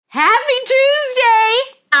Happy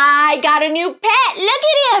Tuesday! I got a new pet. Look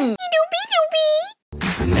at him. Doopy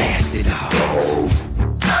doopy. Nasty dogs.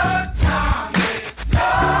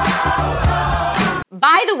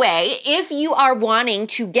 By the way, if you are wanting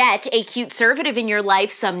to get a Cuteservative in your life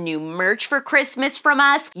some new merch for Christmas from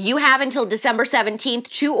us, you have until December 17th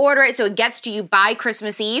to order it so it gets to you by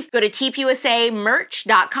Christmas Eve. Go to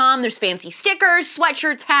tpusamerch.com. There's fancy stickers,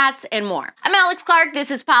 sweatshirts, hats, and more. I'm Alex Clark. This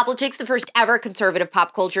is Politics, the first ever conservative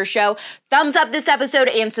pop culture show. Thumbs up this episode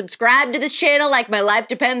and subscribe to this channel like my life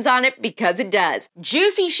depends on it, because it does.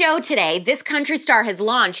 Juicy show today. This country star has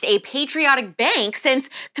launched a patriotic bank since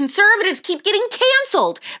conservatives keep getting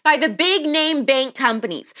canceled by the big name bank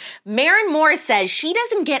companies. Maren Morris says she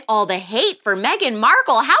doesn't get all the hate for Meghan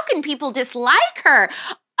Markle. How can people dislike her?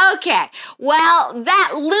 Okay, well,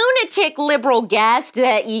 that lunatic liberal guest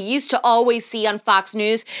that you used to always see on Fox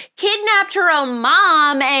News kidnapped her own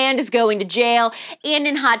mom and is going to jail. And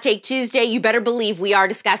in Hot Take Tuesday, you better believe we are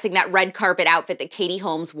discussing that red carpet outfit that Katie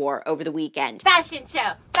Holmes wore over the weekend. Fashion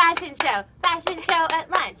show, fashion show, fashion show at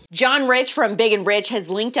lunch. John Rich from Big and Rich has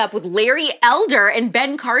linked up with Larry Elder and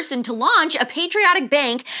Ben Carson to launch a patriotic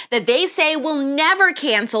bank that they say will never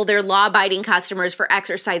cancel their law-abiding customers for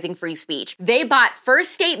exercising free speech. They bought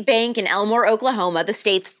First State Bank in Elmore, Oklahoma, the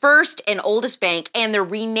state's first and oldest bank, and they're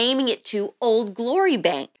renaming it to Old Glory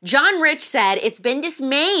Bank. John Rich said it's been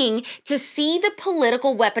dismaying to see the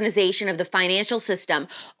political weaponization of the financial system.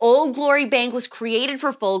 Old Glory Bank was created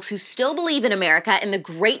for folks who still believe in America and the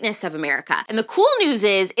greatness of America. And the cool news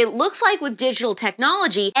is it looks like with digital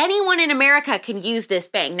technology, anyone in America can use this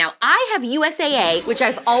bank. Now, I have USAA, which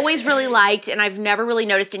I've always really liked, and I've never really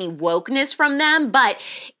noticed any wokeness from them, but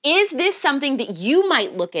is this something that you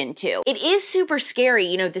might look into? It is super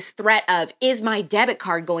scary, this threat of, is my debit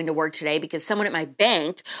card going to work today because someone at my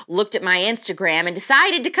bank looked at my Instagram and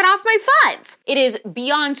decided to cut off my funds? It is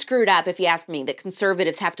beyond screwed up, if you ask me, that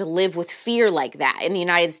conservatives have to live with fear like that in the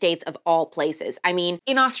United States of all places. I mean,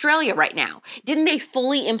 in Australia right now, didn't they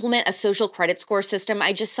fully implement a social credit score system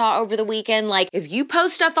I just saw over the weekend? Like, if you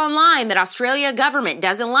post stuff online that Australia government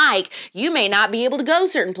doesn't like, you may not be able to go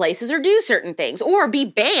certain places or do certain things, or be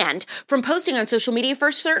banned from posting on social media for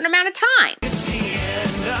a certain amount of time. It's the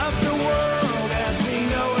end of the world as we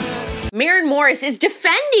know it. Maren Morris is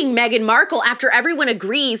defending Meghan Markle after everyone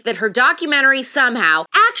agrees that her documentary somehow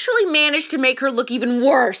actually managed to make her look even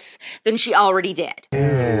worse than she already did.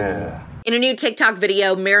 Yeah. In a new TikTok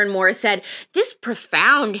video, Maren Morris said, "This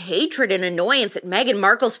profound hatred and annoyance at Meghan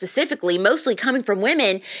Markle specifically, mostly coming from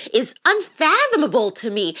women, is unfathomable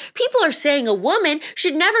to me. People are saying a woman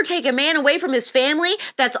should never take a man away from his family.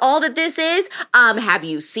 That's all that this is. Have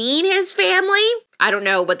you seen his family?" I don't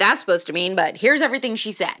know what that's supposed to mean, but here's everything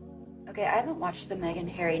she said. Okay, I haven't watched the Meghan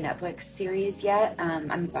Harry Netflix series yet.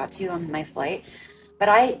 I'm about to on my flight, but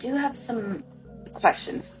I do have some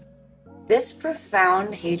questions. This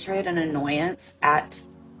profound hatred and annoyance at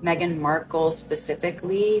Meghan Markle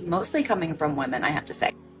specifically, mostly coming from women, I have to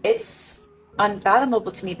say. It's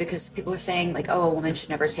unfathomable to me because people are saying like, oh, a woman should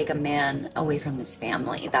never take a man away from his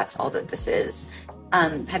family. That's all that this is.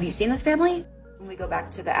 Have you seen this family? When we go back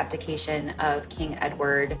to the abdication of King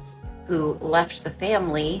Edward, who left the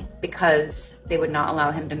family because they would not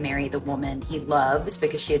allow him to marry the woman he loved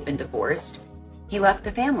because she had been divorced, he left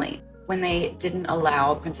the family. When they didn't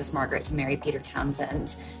allow Princess Margaret to marry Peter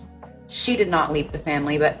Townsend, she did not leave the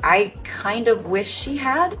family, but I kind of wish she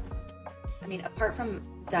had. I mean, apart from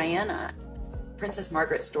Diana, Princess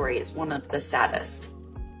Margaret's story is one of the saddest.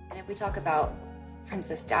 And if we talk about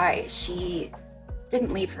Princess Di, she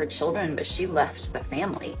didn't leave her children, but she left the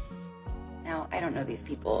family. Now, I don't know these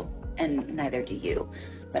people, and neither do you,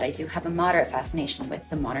 but I do have a moderate fascination with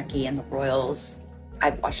the monarchy and the royals.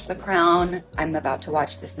 I've watched The Crown. I'm about to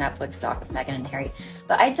watch this Netflix doc with Meghan and Harry.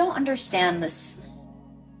 But I don't understand this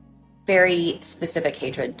very specific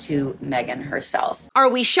hatred to Meghan herself. Are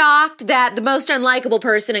we shocked that the most unlikable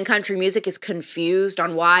person in country music is confused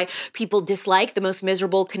on why people dislike the most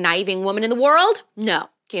miserable, conniving woman in the world? No,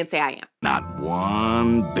 can't say I am. Not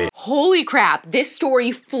one bit. Holy crap, this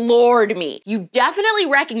story floored me. You definitely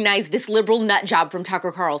recognize this liberal nut job from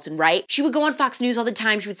Tucker Carlson, right? She would go on Fox News all the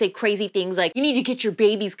time. She would say crazy things like, you need to get your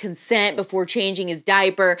baby's consent before changing his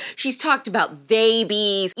diaper. She's talked about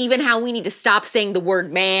babies, even how we need to stop saying the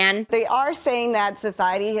word man. They are saying that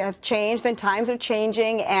society has changed and times are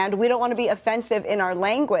changing and we don't want to be offensive in our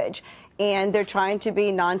language. And they're trying to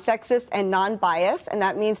be non-sexist and non-biased, and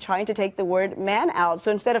that means trying to take the word man out.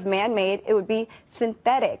 So instead of man-made, it would be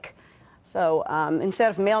synthetic. So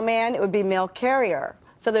instead of mailman, it would be mail carrier.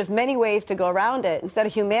 So there's many ways to go around it. Instead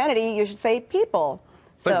of humanity, you should say people.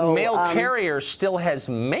 But So, mail carrier still has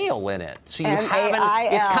mail in it. So you M-A-I-L.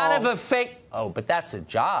 haven't, it's kind of a fake. Oh, but that's a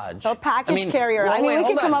Dodge. So package carrier. well, we hold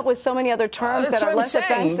can come on. up with so many other terms That's that are what I'm less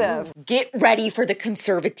saying. offensive. Get ready for the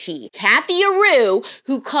conservatee. Kathy Aru,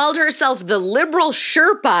 who called herself the liberal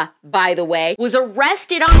Sherpa, by the way, was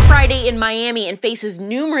arrested on Friday in Miami and faces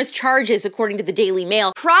numerous charges, according to the Daily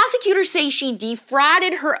Mail. Prosecutors say she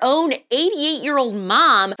defrauded her own 88-year-old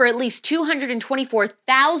mom for at least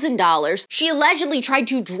 $224,000. She allegedly tried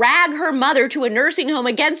to drag her mother to a nursing home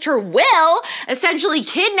against her will, essentially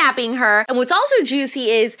kidnapping her. And what's also juicy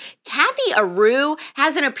is Kathy Aru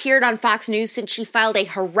hasn't appeared on Fox News since she filed a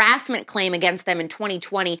harassment claim against them in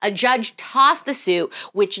 2020. A judge tossed the suit,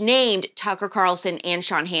 which named Tucker Carlson and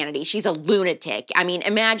Sean Hannity. She's a lunatic. I mean,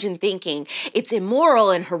 imagine thinking it's immoral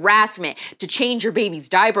and harassment to change your baby's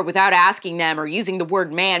diaper without asking them or using the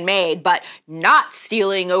word man-made, but not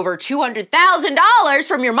stealing over $200,000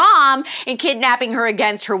 from your mom and kidnapping her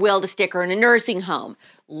against her will to stick her in a nursing home.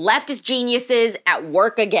 Leftist geniuses at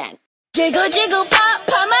work again. Jiggle, jiggle, pop,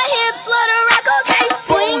 pop my hips, let her rock, okay.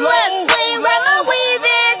 Swing left, swing right, my weave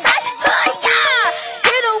in tight, yeah.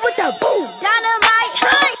 Hit her with the boom, dynamite,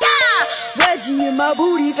 yeah. Reggie in my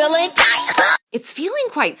booty feeling tight, It's feeling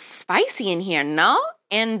quite spicy in here, no?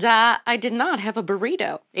 And I did not have a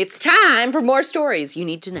burrito. It's time for more stories you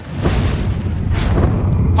need to know.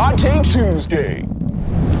 Hot Take Tuesday.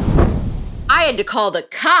 I had to call the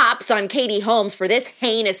cops on Katie Holmes for this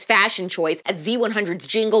heinous fashion choice at Z100's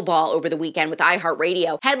Jingle Ball over the weekend with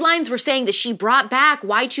iHeartRadio. Headlines were saying that she brought back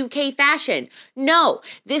Y2K fashion. No,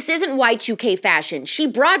 this isn't Y2K fashion. She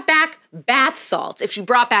brought back bath salts, if she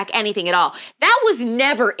brought back anything at all. That was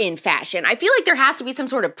never in fashion. I feel like there has to be some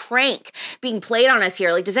sort of prank being played on us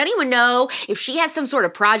here. Like, does anyone know if she has some sort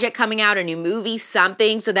of project coming out, a new movie,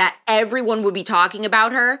 something, so that everyone would be talking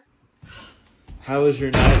about her? How was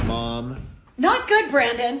your night, Mom? Not good,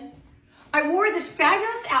 Brandon. I wore this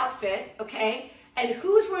fabulous outfit, okay? And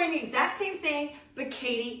who's wearing the exact same thing but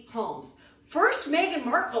Katie Holmes? First, Meghan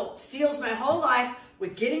Markle steals my whole life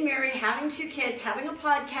with getting married, having 2 kids, having a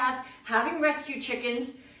podcast, having rescue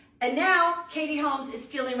chickens. And now Katie Holmes is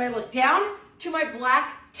stealing my look down to my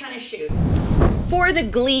black tennis shoes. For the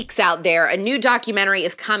Gleeks out there, a new documentary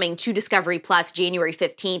is coming to Discovery Plus January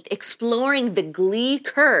 15th, exploring the Glee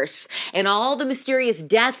curse and all the mysterious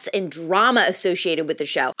deaths and drama associated with the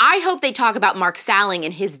show. I hope they talk about Mark Salling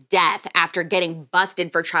and his death after getting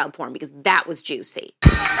busted for child porn, because that was juicy.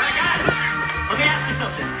 All right, guys, let me ask you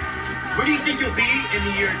something. Where do you think you'll be in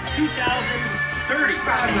the year 2030?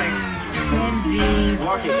 Probably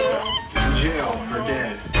walking in jail or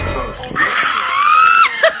dead. Both.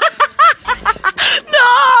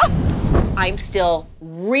 I'm still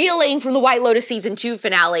reeling from the White Lotus Season 2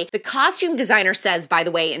 finale. The costume designer says, by the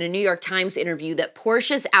way, in a New York Times interview that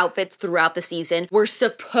Portia's outfits throughout the season were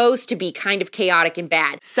supposed to be kind of chaotic and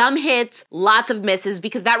bad. Some hits, lots of misses,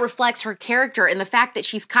 because that reflects her character and the fact that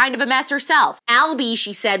she's kind of a mess herself. Albie,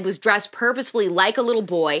 she said, was dressed purposefully like a little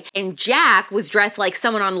boy, and Jack was dressed like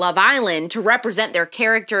someone on Love Island to represent their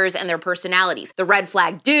characters and their personalities. The red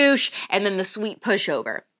flag douche, and then the sweet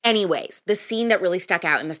pushover. Anyways, the scene that really stuck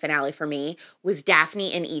out in the finale for me was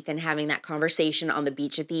Daphne and Ethan having that conversation on the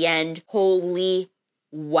beach at the end. Holy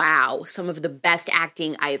wow, some of the best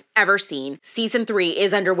acting I've ever seen. Season 3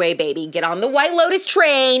 is underway, baby. Get on the White Lotus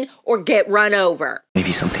train or get run over.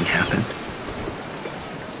 Maybe something happened.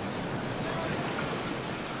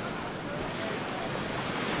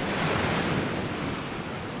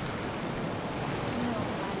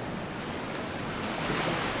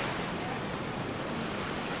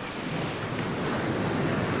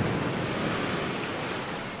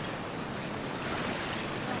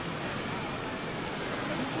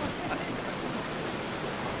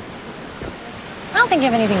 I don't think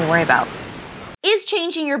you have anything to worry about. Is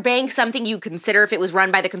changing your bank something you consider if it was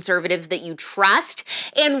run by the conservatives that you trust?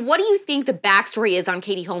 And what do you think the backstory is on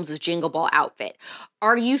Katie Holmes' Jingle Ball outfit?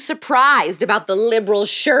 Are you surprised about the liberal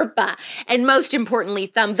Sherpa? And most importantly,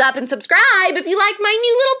 thumbs up and subscribe if you like my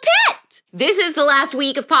new little pet. This is the last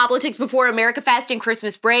week of Politics before America Fest and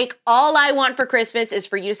Christmas break. All I want for Christmas is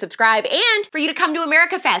for you to subscribe and for you to come to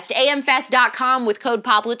America Fest, amfest.com with code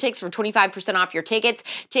Politics for 25% off your tickets.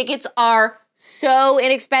 Tickets are so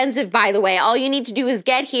inexpensive, by the way. All you need to do is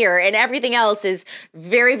get here, and everything else is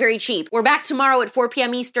very, very cheap. We're back tomorrow at 4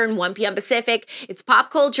 p.m. Eastern, 1 p.m. Pacific. It's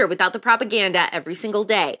pop culture without the propaganda every single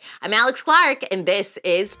day. I'm Alex Clark, and this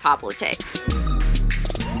is Politics.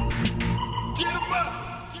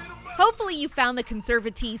 Hopefully you found the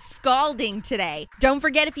conservatee scalding today. Don't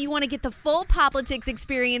forget, if you want to get the full Poplitics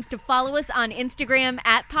experience, to follow us on Instagram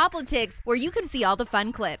at Poplitics, where you can see all the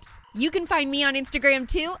fun clips. You can find me on Instagram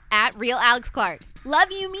too, at RealAlexClark.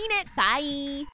 Love you, mean it. Bye.